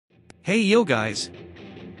Hey yo guys!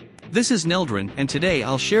 This is Neldrin and today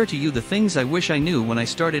I'll share to you the things I wish I knew when I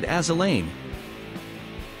started Azur Lane.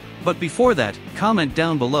 But before that, comment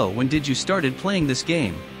down below when did you started playing this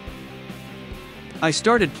game. I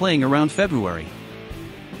started playing around February.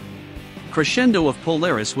 Crescendo of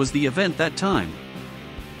Polaris was the event that time.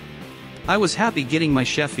 I was happy getting my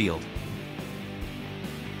Sheffield.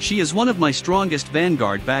 She is one of my strongest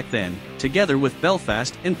vanguard back then, together with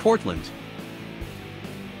Belfast and Portland.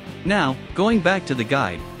 Now, going back to the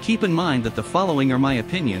guide, keep in mind that the following are my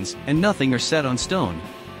opinions, and nothing are set on stone.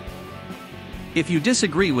 If you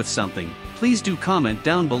disagree with something, please do comment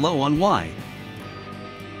down below on why.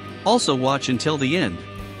 Also watch until the end.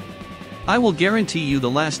 I will guarantee you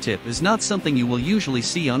the last tip is not something you will usually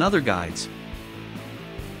see on other guides.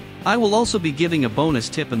 I will also be giving a bonus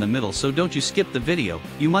tip in the middle, so don't you skip the video,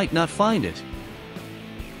 you might not find it.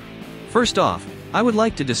 First off, I would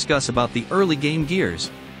like to discuss about the early game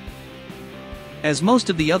gears. As most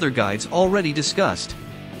of the other guides already discussed.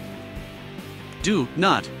 Do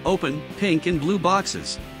not open pink and blue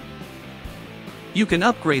boxes. You can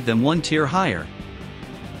upgrade them one tier higher.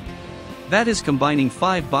 That is combining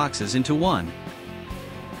 5 boxes into one.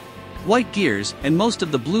 White gears and most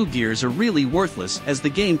of the blue gears are really worthless as the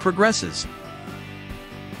game progresses.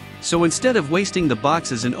 So instead of wasting the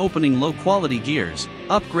boxes and opening low quality gears,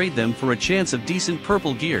 upgrade them for a chance of decent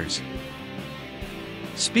purple gears.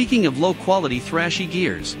 Speaking of low quality thrashy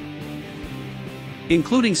gears,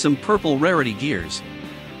 including some purple rarity gears,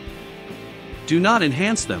 do not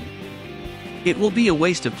enhance them. It will be a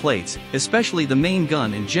waste of plates, especially the main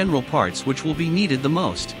gun and general parts which will be needed the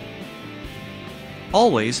most.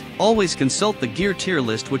 Always consult the gear tier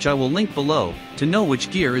list, which I will link below, to know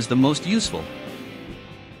which gear is the most useful.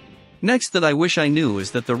 Next that I wish I knew is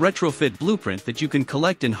that the retrofit blueprint that you can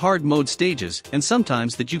collect in hard mode stages and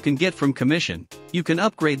sometimes that you can get from commission, you can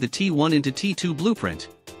upgrade the T1 into T2 blueprint.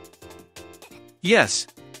 Yes.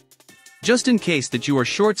 Just in case that you are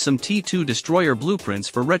short some T2 destroyer blueprints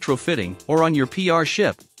for retrofitting or on your PR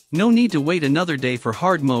ship, no need to wait another day for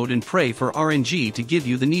hard mode and pray for RNG to give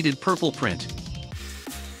you the needed purple print.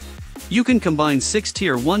 You can combine 6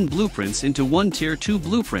 tier 1 blueprints into 1 tier 2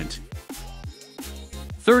 blueprint.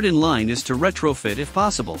 Third in line is to retrofit if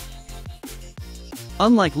possible.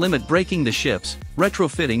 Unlike limit breaking the ships,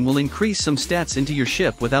 retrofitting will increase some stats into your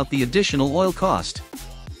ship without the additional oil cost.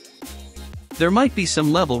 There might be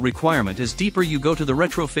some level requirement as deeper you go to the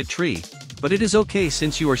retrofit tree, but it is okay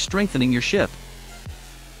since you are strengthening your ship.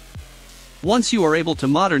 Once you are able to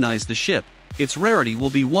modernize the ship, its rarity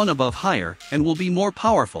will be one above higher and will be more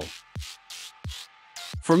powerful.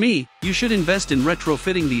 For me, you should invest in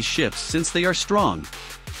retrofitting these ships since they are strong.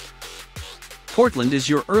 Portland is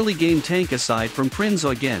your early game tank aside from Prinz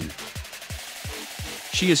again.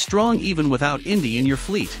 She is strong even without Indy in your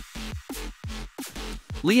fleet.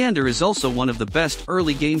 Leander is also one of the best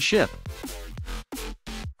early game ship.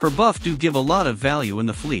 Her buff do give a lot of value in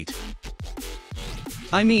the fleet.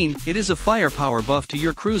 I mean, it is a firepower buff to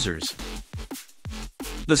your cruisers.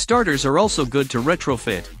 The starters are also good to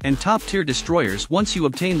retrofit, and top-tier destroyers once you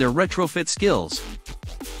obtain their retrofit skills.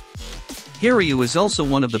 Hiryu is also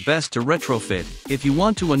one of the best to retrofit, if you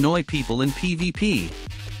want to annoy people in PvP.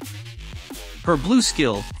 Her blue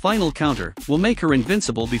skill, Final Counter, will make her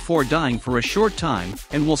invincible before dying for a short time,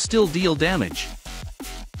 and will still deal damage.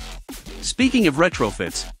 Speaking of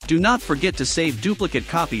retrofits, do not forget to save duplicate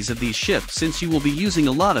copies of these ships since you will be using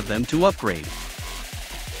a lot of them to upgrade.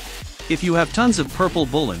 If you have tons of purple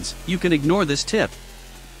bullets, you can ignore this tip.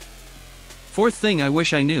 Fourth thing I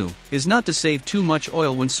wish I knew, is not to save too much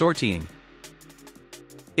oil when sortying.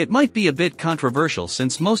 It might be a bit controversial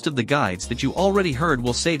since most of the guides that you already heard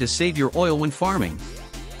will say to save your oil when farming.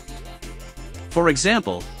 For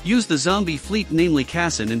example, use the zombie fleet, namely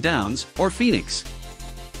Cassin and Downs, or Phoenix.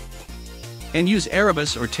 And use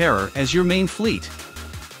Erebus or Terror as your main fleet.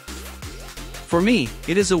 For me,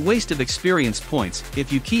 it is a waste of experience points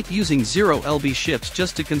if you keep using 0 LB ships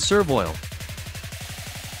just to conserve oil.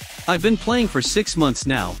 I've been playing for 6 months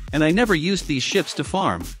now, and I never used these ships to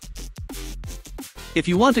farm. If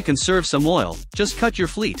you want to conserve some oil, just cut your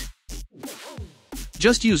fleet.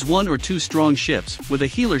 Just use 1 or 2 strong ships with a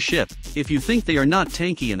healer ship if you think they are not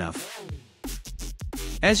tanky enough.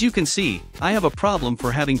 As you can see, I have a problem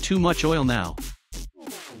for having too much oil now.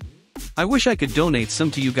 I wish I could donate some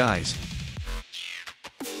to you guys.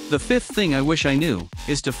 The fifth thing I wish I knew,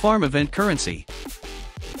 is to farm event currency.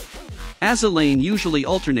 Azur Lane usually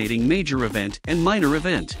alternating major event and minor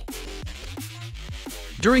event.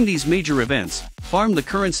 During these major events, farm the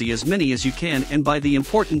currency as many as you can and buy the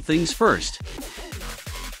important things first.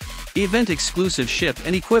 Event exclusive ship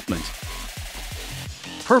and equipment.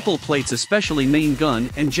 purple plates, especially main gun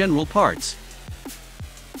and general parts.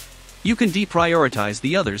 You can deprioritize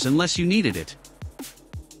the others unless you needed it.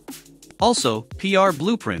 Also, PR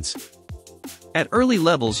blueprints. At early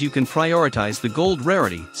levels you can prioritize the gold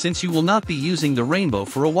rarity since you will not be using the rainbow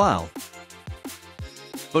for a while.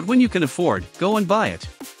 But when you can afford, go and buy it.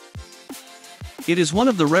 It is one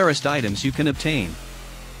of the rarest items you can obtain.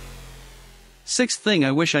 Sixth thing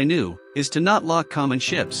I wish I knew, is to not lock common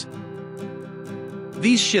ships.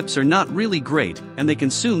 These ships are not really great, and they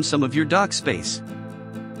consume some of your dock space.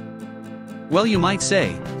 Well, you might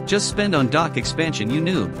say, just spend on dock expansion, you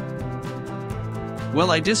noob. Well,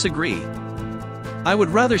 I disagree. I would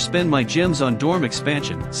rather spend my gems on dorm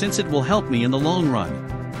expansion since it will help me in the long run.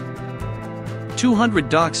 200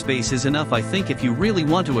 dock space is enough, I think, if you really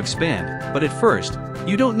want to expand, but at first,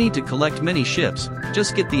 you don't need to collect many ships,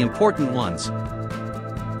 just get the important ones.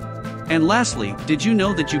 And lastly, did you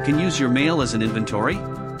know that you can use your mail as an inventory?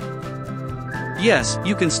 Yes,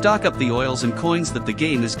 you can stock up the oils and coins that the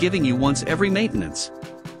game is giving you once every maintenance.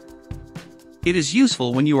 It is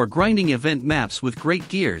useful when you are grinding event maps with great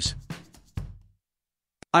gears.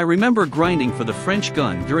 I remember grinding for the French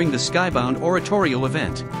gun during the Skybound Oratorio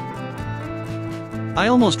event. I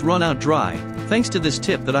almost run out dry, thanks to this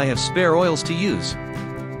tip that I have spare oils to use.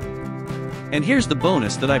 And here's the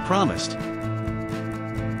bonus that I promised.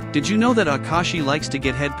 Did you know that Akashi likes to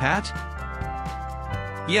get head pat?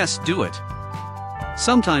 Yes, do it.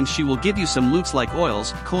 Sometimes she will give you some loots like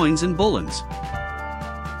oils, coins and bullons.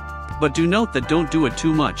 But do note that don't do it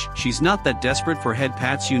too much, she's not that desperate for head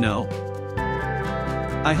pats, you know.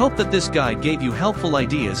 I hope that this guide gave you helpful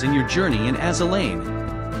ideas in your journey in Azur Lane.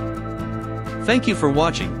 Thank you for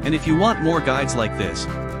watching, and if you want more guides like this,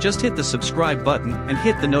 just hit the subscribe button and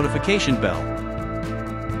hit the notification bell.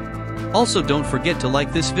 Also, don't forget to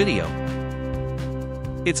like this video.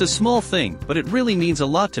 It's a small thing, but it really means a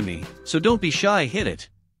lot to me, so don't be shy, hit it.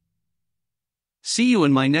 See you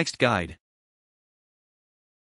in my next guide.